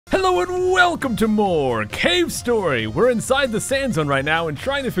Hello and welcome to more Cave Story. We're inside the sand zone right now and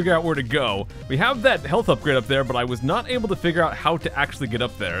trying to figure out where to go. We have that health upgrade up there, but I was not able to figure out how to actually get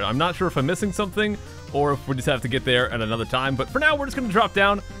up there. I'm not sure if I'm missing something or if we just have to get there at another time, but for now we're just gonna drop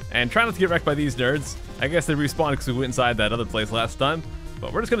down and try not to get wrecked by these nerds. I guess they respawned because we went inside that other place last time,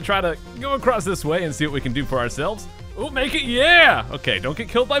 but we're just gonna try to go across this way and see what we can do for ourselves. Oh, make it, yeah! Okay, don't get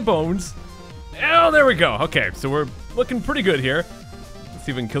killed by bones. Oh, there we go. Okay, so we're looking pretty good here. Let's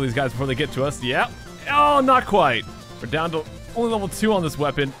see if we can kill these guys before they get to us. Yep. Oh, not quite. We're down to only level 2 on this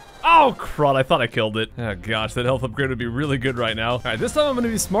weapon. Oh, crud. I thought I killed it. Oh, gosh. That health upgrade would be really good right now. All right, this time I'm going to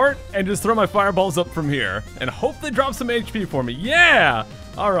be smart and just throw my fireballs up from here and hope they drop some HP for me. Yeah!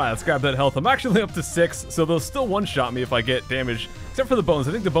 All right, let's grab that health. I'm actually up to 6, so they'll still one-shot me if I get damage, except for the bones.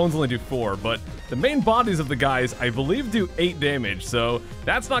 I think the bones only do 4, but the main bodies of the guys, I believe, do 8 damage, so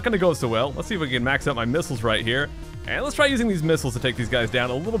that's not going to go so well. Let's see if I can max out my missiles right here. And let's try using these missiles to take these guys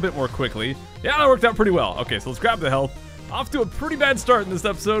down a little bit more quickly. Yeah, that worked out pretty well. Okay, so let's grab the health. Off to a pretty bad start in this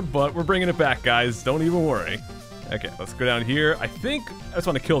episode, but we're bringing it back, guys. Don't even worry. Okay, let's go down here. I think I just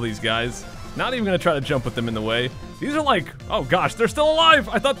want to kill these guys. Not even going to try to jump with them in the way. These are like, oh gosh, they're still alive.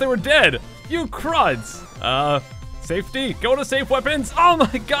 I thought they were dead. You cruds. Safety. Go to safe weapons. Oh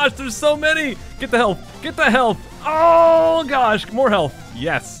my gosh, there's so many. Get the health. Get the health. Oh gosh, more health.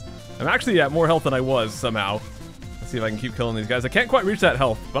 Yes. I'm actually at more health than I was somehow. See if I can keep killing these guys. I can't quite reach that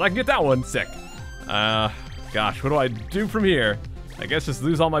health, but I can get that one. Sick. Gosh, what do I do from here? I guess just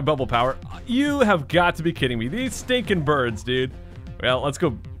lose all my bubble power. You have got to be kidding me. These stinking birds, dude. Well, let's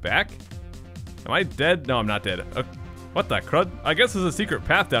go back. Am I dead? No, I'm not dead. What the crud? I guess there's a secret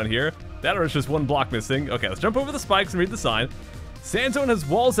path down here. That or it's just one block missing. Okay, let's jump over the spikes and read the sign. Sand zone has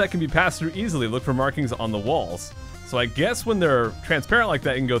walls that can be passed through easily. Look for markings on the walls. So I guess when they're transparent like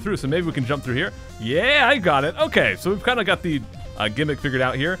that, you can go through. So maybe we can jump through here. Yeah, I got it. Okay, so we've kind of got the gimmick figured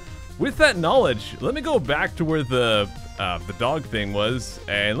out here. With that knowledge, let me go back to where the dog thing was,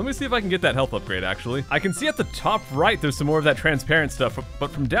 and let me see if I can get that health upgrade, actually. I can see at the top right, there's some more of that transparent stuff, but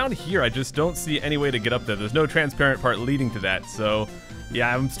from down here, I just don't see any way to get up there. There's no transparent part leading to that, so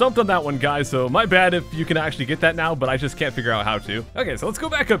yeah, I'm stumped on that one, guys, so my bad if you can actually get that now, but I just can't figure out how to. Okay, so let's go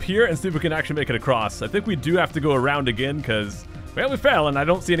back up here and see if we can actually make it across. I think we do have to go around again, because, well, we fell, and I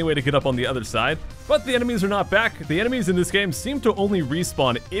don't see any way to get up on the other side. But the enemies are not back. The enemies in this game seem to only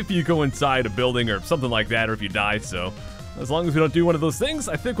respawn if you go inside a building or something like that, or if you die, so as long as we don't do one of those things,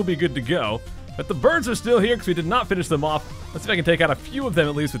 I think we'll be good to go. But the birds are still here because we did not finish them off. Let's see if I can take out a few of them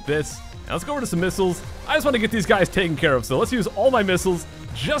at least with this. Now let's go over to some missiles. I just want to get these guys taken care of, so let's use all my missiles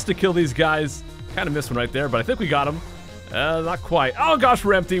just to kill these guys. Kind of missed one right there, but I think we got them. Not quite. Oh gosh,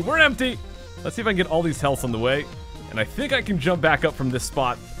 we're empty. We're empty. Let's see if I can get all these healths on the way. And I think I can jump back up from this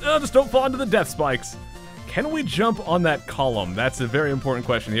spot. Just don't fall into the death spikes. Can we jump on that column? That's a very important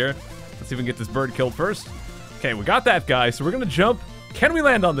question here. Let's see if we can get this bird killed first. Okay, we got that guy, so we're gonna jump. Can we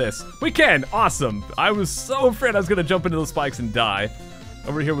land on this? We can, awesome. I was so afraid I was gonna jump into those spikes and die.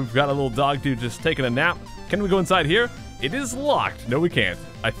 Over here, we've got a little dog dude just taking a nap. Can we go inside here? It is locked. No, we can't.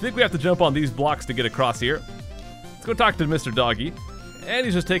 I think we have to jump on these blocks to get across here. Let's go talk to Mr. Doggy. And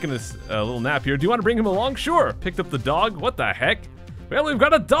he's just taking this little nap here. Do you want to bring him along? Sure. Picked up the dog. What the heck? Well, we've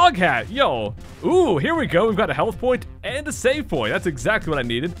got a dog hat. Yo. Ooh, here we go. We've got a health point and a save point. That's exactly what I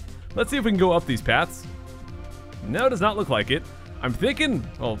needed. Let's see if we can go up these paths. No, it does not look like it. I'm thinking...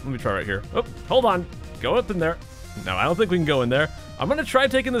 well, let me try right here. Oh, hold on. Go up in there. No, I don't think we can go in there. I'm going to try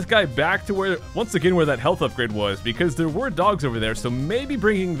taking this guy back to where, once again, where that health upgrade was, because there were dogs over there, so maybe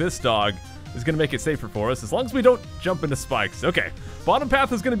bringing this dog is going to make it safer for us, as long as we don't jump into spikes. Okay, bottom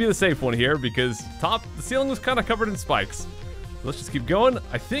path is going to be the safe one here, because the ceiling was kind of covered in spikes. So let's just keep going.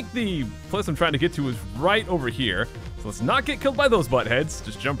 I think the place I'm trying to get to is right over here, so let's not get killed by those butt heads.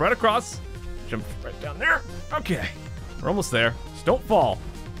 Just jump right across. Jump right down there. Okay, we're almost there. Just don't fall.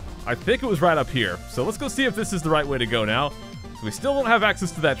 I think it was right up here, so let's go see if this is the right way to go now. So we still don't have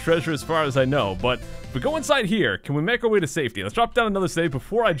access to that treasure as far as I know, but if we go inside here, can we make our way to safety? Let's drop down another save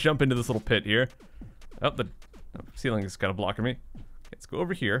before I jump into this little pit here. Oh, the ceiling is kind of blocking me. Let's go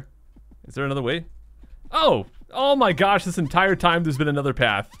over here. Is there another way? Oh my gosh, this entire time there's been another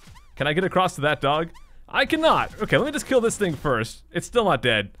path. Can I get across to that dog? I cannot. Okay, let me just kill this thing first. It's still not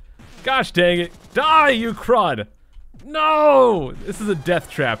dead. Gosh dang it. Die, you crud. No! This is a death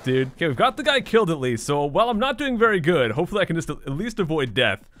trap, dude. Okay, we've got the guy killed at least, so while I'm not doing very good, hopefully I can just at least avoid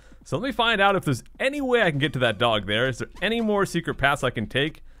death. So let me find out if there's any way I can get to that dog there. Is there any more secret paths I can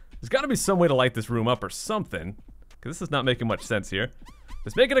take? There's got to be some way to light this room up or something, because this is not making much sense here.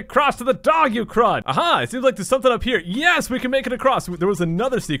 Let's make it across to the dog, you crud! Aha! It seems like there's something up here. Yes, we can make it across. There was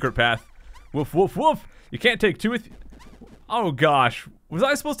another secret path. Woof, woof, woof. You can't take two with you. Oh, gosh. Was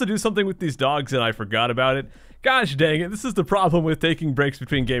I supposed to do something with these dogs and I forgot about it? Gosh dang it, this is the problem with taking breaks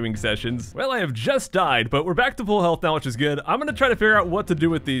between gaming sessions. Well, I have just died, but we're back to full health now, which is good. I'm gonna try to figure out what to do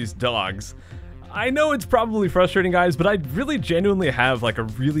with these dogs. I know it's probably frustrating, guys, but I really genuinely have like a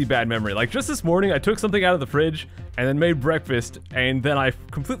really bad memory. Like just this morning, I took something out of the fridge and then made breakfast, and then I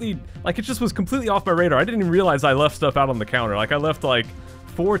completely, like it just was completely off my radar. I didn't even realize I left stuff out on the counter. Like I left like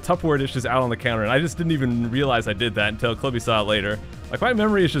 4 Tupperware dishes out on the counter, and I just didn't even realize I did that until Clubby saw it later. Like my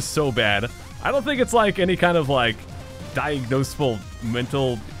memory is just so bad. I don't think it's like any kind of like diagnosable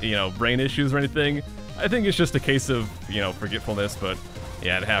mental, brain issues or anything. I think it's just a case of, forgetfulness, but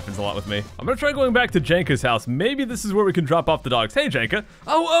yeah, it happens a lot with me. I'm gonna try going back to Janka's house. Maybe this is where we can drop off the dogs. Hey, Janka.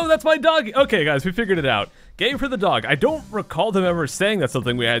 Oh, that's my dog. Okay, guys, we figured it out. Gave her the dog. I don't recall them ever saying that's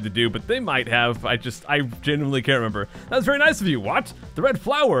something we had to do, but they might have. I genuinely can't remember. That was very nice of you. What? The red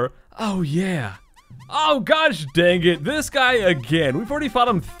flower? Oh, yeah. Oh, gosh dang it. This guy again. We've already fought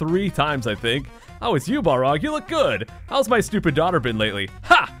him 3 times, I think. Oh, it's you, Balrog. You look good. How's my stupid daughter been lately?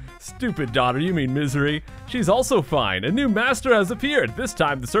 Ha! Stupid daughter, you mean Misery. She's also fine. A new master has appeared. This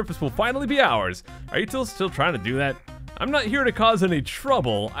time, the surface will finally be ours. Are you still trying to do that? I'm not here to cause any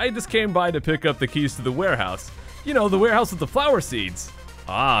trouble. I just came by to pick up the keys to the warehouse. You know, the warehouse with the flower seeds.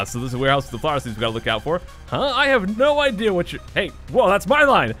 Ah, so there's a warehouse with the flower seeds we gotta look out for. Huh? I have no idea what you're... Hey, whoa, that's my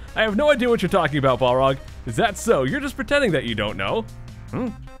line. I have no idea what you're talking about, Balrog. Is that so? You're just pretending that you don't know.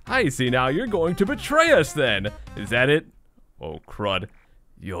 I see now. You're going to betray us then. Is that it? Oh, crud.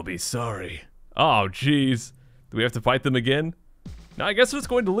 You'll be sorry. Oh, jeez. Do we have to fight them again? No, I guess we're just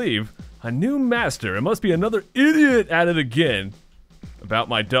going to leave. A new master. It must be another idiot at it again. About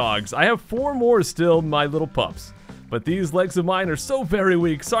my dogs. I have 4 more still, my little pups. But these legs of mine are so very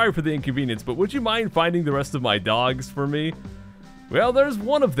weak. Sorry for the inconvenience, but would you mind finding the rest of my dogs for me? Well, there's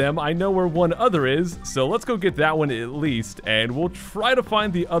one of them. I know where one other is, so let's go get that one at least, and we'll try to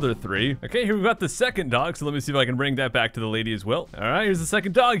find the other 3. Okay, here we've got the second dog, so let me see if I can bring that back to the lady as well. All right, here's the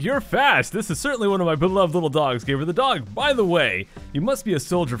second dog. You're fast. This is certainly one of my beloved little dogs. Gave her the dog. By the way, you must be a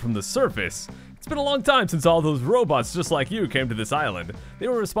soldier from the surface. It's been a long time since all those robots just like you came to this island. They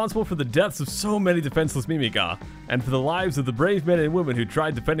were responsible for the deaths of so many defenseless Mimiga, and for the lives of the brave men and women who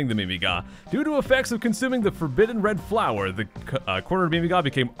tried defending the Mimiga. Due to effects of consuming the forbidden red flower, the cornered Mimiga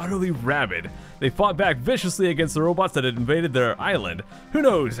became utterly rabid. They fought back viciously against the robots that had invaded their island. Who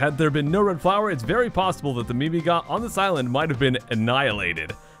knows, had there been no red flower, it's very possible that the Mimiga on this island might have been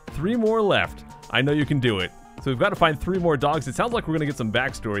annihilated. 3 more left. I know you can do it. So we've got to find 3 more dogs. It sounds like we're going to get some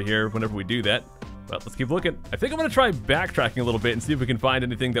backstory here whenever we do that. But let's keep looking. I think I'm going to try backtracking a little bit and see if we can find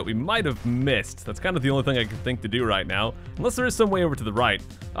anything that we might have missed. That's kind of the only thing I can think to do right now. Unless there is some way over to the right.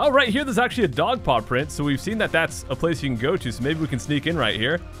 Oh, right here, there's actually a dog paw print. So we've seen that that's a place you can go to. So maybe we can sneak in right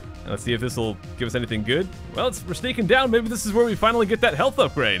here. And let's see if this will give us anything good. Well, we're sneaking down. Maybe this is where we finally get that health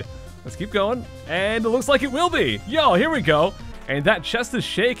upgrade. Let's keep going. And it looks like it will be. Yo, here we go. And that chest is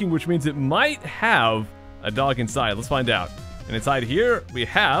shaking, which means it might have a dog inside. Let's find out. And inside here, we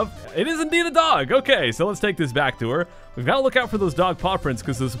have... It is indeed a dog! Okay, so let's take this back to her. We've got to look out for those dog paw prints,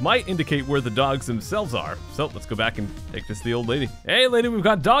 because those might indicate where the dogs themselves are. So, let's go back and take this to the old lady. Hey, lady, we've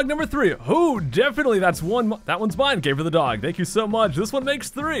got dog number 3. Oh, definitely, that one's mine. Gave her the dog. Thank you so much. This one makes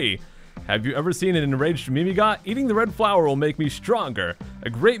 3. Have you ever seen an enraged Mimiga? Eating the red flower will make me stronger. A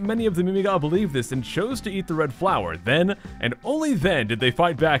great many of the Mimiga believed this and chose to eat the red flower. Then, and only then, did they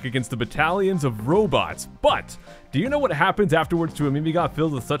fight back against the battalions of robots. But, do you know what happens afterwards to a Mimiga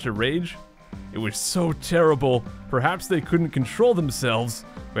filled with such a rage? It was so terrible. Perhaps they couldn't control themselves.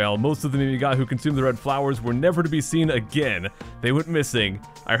 Well, most of the Mimiga who consumed the red flowers were never to be seen again. They went missing.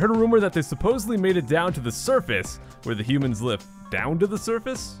 I heard a rumor that they supposedly made it down to the surface, where the humans live. Down to the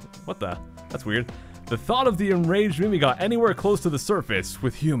surface? What the? That's weird. The thought of the enraged Mimiga anywhere close to the surface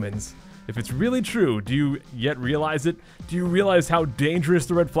with humans. If it's really true, do you yet realize it? Do you realize how dangerous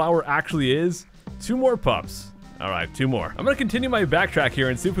the red flower actually is? 2 more pups. Alright, 2 more. I'm gonna continue my backtrack here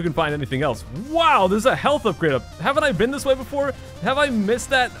and see if we can find anything else. Wow, there's a health upgrade up. Haven't I been this way before? Have I missed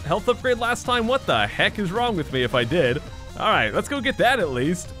that health upgrade last time? What the heck is wrong with me if I did? Alright, let's go get that at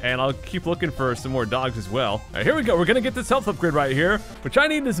least, and I'll keep looking for some more dogs as well. Alright, here we go. We're gonna get this health upgrade right here, which I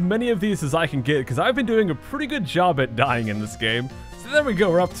need as many of these as I can get, because I've been doing a pretty good job at dying in this game. So there we go.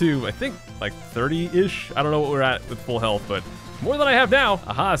 We're up to, I think, like 30-ish. I don't know what we're at with full health, but more than I have now.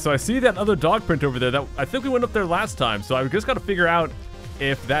 Aha, so I see that other dog print over there. That I think we went up there last time, so I've just got to figure out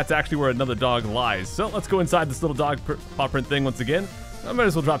if that's actually where another dog lies. So let's go inside this little dog paw print thing once again. I might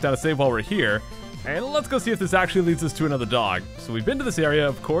as well drop down a save while we're here. And let's go see if this actually leads us to another dog. So we've been to this area,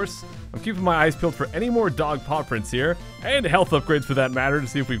 of course. I'm keeping my eyes peeled for any more dog paw prints here. And health upgrades for that matter, to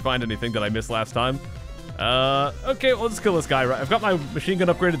see if we find anything that I missed last time. Okay, well, let's kill this guy. I've got my machine gun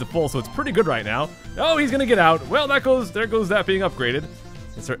upgraded to full, so it's pretty good right now. Oh, he's gonna get out. Well, there goes that being upgraded.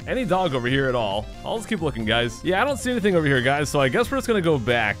 Is there any dog over here at all? I'll just keep looking, guys. Yeah, I don't see anything over here, guys, so I guess we're just gonna go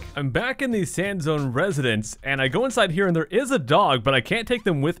back. I'm back in the Sand Zone residence, and I go inside here, and there is a dog, but I can't take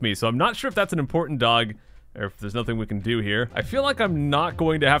them with me, so I'm not sure if that's an important dog, or if there's nothing we can do here. I feel like I'm not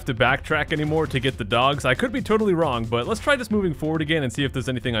going to have to backtrack anymore to get the dogs. I could be totally wrong, but let's try just moving forward again and see if there's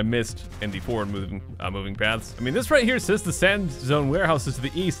anything I missed in the forward moving paths. I mean, this right here says the Sand Zone warehouse is to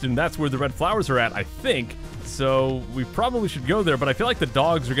the east, and that's where the red flowers are at, I think. So we probably should go there, but I feel like the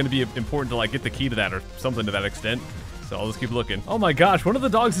dogs are going to be important to like get the key to that or something to that extent. So I'll just keep looking. Oh my gosh, one of the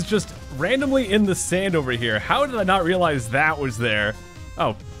dogs is just randomly in the sand over here. How did I not realize that was there?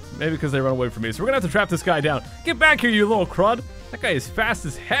 Oh. Maybe because they run away from me. So we're gonna have to trap this guy down. Get back here, you little crud. That guy is fast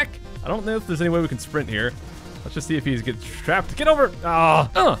as heck. I don't know if there's any way we can sprint here. Let's just see if he gets trapped. Get over.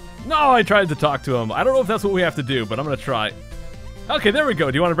 No, I tried to talk to him. I don't know if that's what we have to do, but I'm gonna try. Okay, there we go.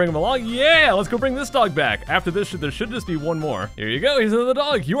 Do you want to bring him along? Yeah, let's go bring this dog back. After this, there should just be one more. Here you go. Here's another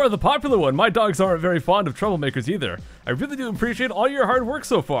dog. You are the popular one. My dogs aren't very fond of troublemakers either. I really do appreciate all your hard work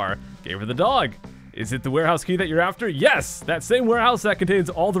so far. Gave her the dog. Is it the warehouse key that you're after? Yes! That same warehouse that contains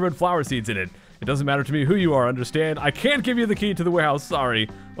all the red flower seeds in it. It doesn't matter to me who you are, understand? I can't give you the key to the warehouse, sorry.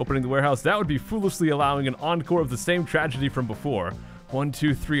 Opening the warehouse, that would be foolishly allowing an encore of the same tragedy from before. 1,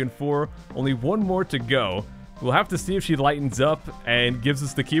 2, 3, and 4. Only one more to go. We'll have to see if she lightens up and gives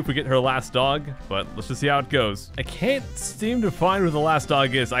us the key if we get her last dog, but let's just see how it goes. I can't seem to find where the last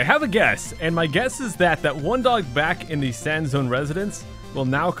dog is. I have a guess, and my guess is that one dog back in the Sand Zone residence will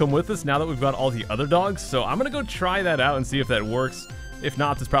now come with us now that we've got all the other dogs. So I'm gonna go try that out and see if that works. If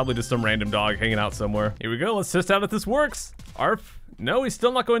not, there's probably just some random dog hanging out somewhere. Here we go, let's test out if this works. Arf. No, he's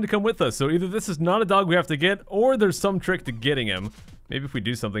still not going to come with us. So either this is not a dog we have to get, or there's some trick to getting him. Maybe if we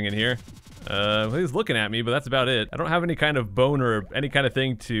do something in here. He's looking at me, but that's about it. I don't have any kind of bone or any kind of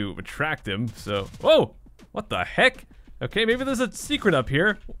thing to attract him, so... Whoa! What the heck? Okay, maybe there's a secret up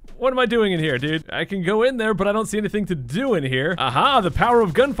here. What am I doing in here, dude? I can go in there, but I don't see anything to do in here. Aha, the power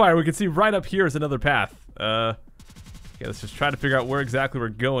of gunfire. We can see right up here is another path. Okay, let's just try to figure out where exactly we're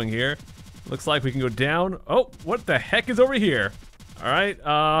going here. Looks like we can go down. Oh, what the heck is over here? All right,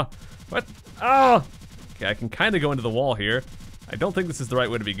 what? Oh! Okay, I can kind of go into the wall here. I don't think this is the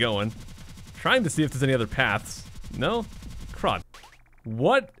right way to be going. Trying to see if there's any other paths. No? CRUD.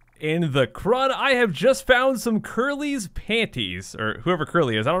 What in the CRUD? I have just found some Curly's panties, or whoever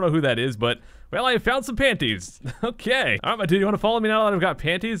Curly is. I don't know who that is, but, well, I have found some panties. Okay. All right, my dude, you want to follow me now that I've got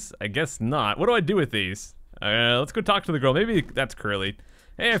panties? I guess not. What do I do with these? Let's go talk to the girl. Maybe that's Curly.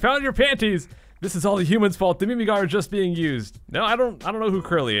 Hey, I found your panties. This is all the humans' fault. The Mimigar are just being used. No, I don't know who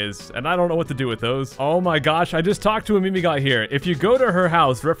Curly is, and I don't know what to do with those. Oh my gosh, I just talked to a Mimigar here. If you go to her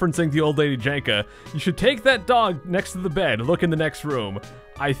house, referencing the old lady Janka, you should take that dog next to the bed, look in the next room.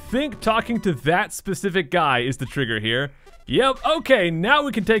 I think talking to that specific guy is the trigger here. Yep, okay, now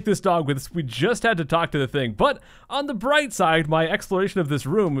we can take this dog with us. We just had to talk to the thing. But on the bright side, my exploration of this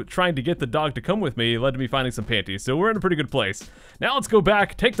room, trying to get the dog to come with me, led to me finding some panties. So we're in a pretty good place. Now let's go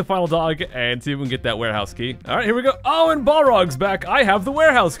back, take the final dog, and see if we can get that warehouse key. All right, here we go. Oh, and Balrog's back. I have the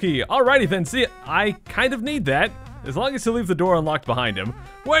warehouse key. Alrighty then, see, I kind of need that. As long as he leaves the door unlocked behind him.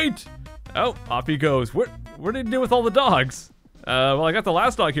 Wait! Oh, off he goes. What did he do with all the dogs? Well, I got the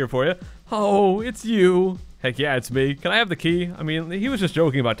last dog here for you. Oh, it's you. Heck yeah, it's me. Can I have the key? I mean, he was just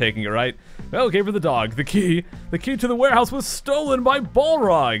joking about taking it, right? Well, gave her the dog. The key to the warehouse was stolen by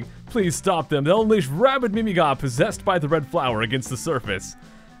Balrog. Please stop them. They'll unleash rabid Mimiga possessed by the red flower against the surface.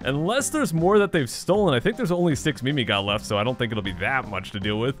 Unless there's more that they've stolen, I think there's only 6 Mimiga left, so I don't think it'll be that much to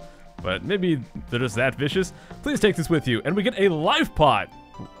deal with. But maybe they're just that vicious. Please take this with you, and we get a life pot.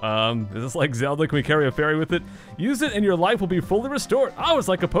 Is this like Zelda? Can we carry a fairy with it? Use it and your life will be fully restored. Oh, it's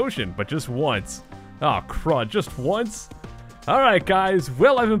like a potion, but just once. Oh, crud, just once? Alright, guys.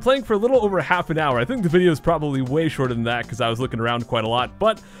 Well, I've been playing for a little over half an hour. I think the video is probably way shorter than that because I was looking around quite a lot.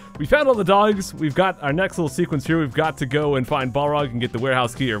 But we found all the dogs. We've got our next little sequence here. We've got to go and find Balrog and get the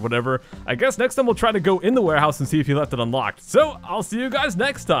warehouse key or whatever. I guess next time we'll try to go in the warehouse and see if he left it unlocked. So, I'll see you guys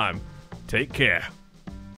next time. Take care.